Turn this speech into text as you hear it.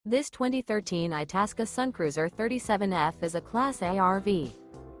This 2013 Itasca Suncruiser 37F is a Class A RV.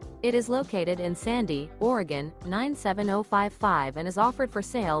 It is located in Sandy, Oregon, 97055 and is offered for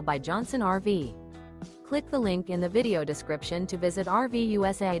sale by Johnson RV. Click the link in the video description to visit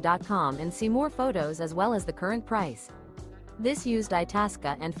RVUSA.com and see more photos as well as the current price. This used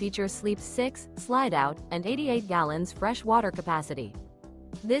Itasca and features sleeps 6, Slideout, and 88 gallons fresh water capacity.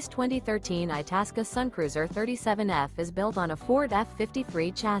 This 2013 Itasca Suncruiser 37F is built on a Ford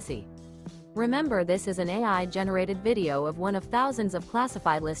F53 chassis. Remember, this is an AI-generated video of one of thousands of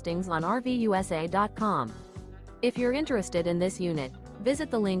classified listings on RVUSA.com. If you're interested in this unit, visit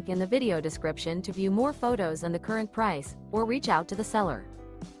the link in the video description to view more photos and the current price, or reach out to the seller.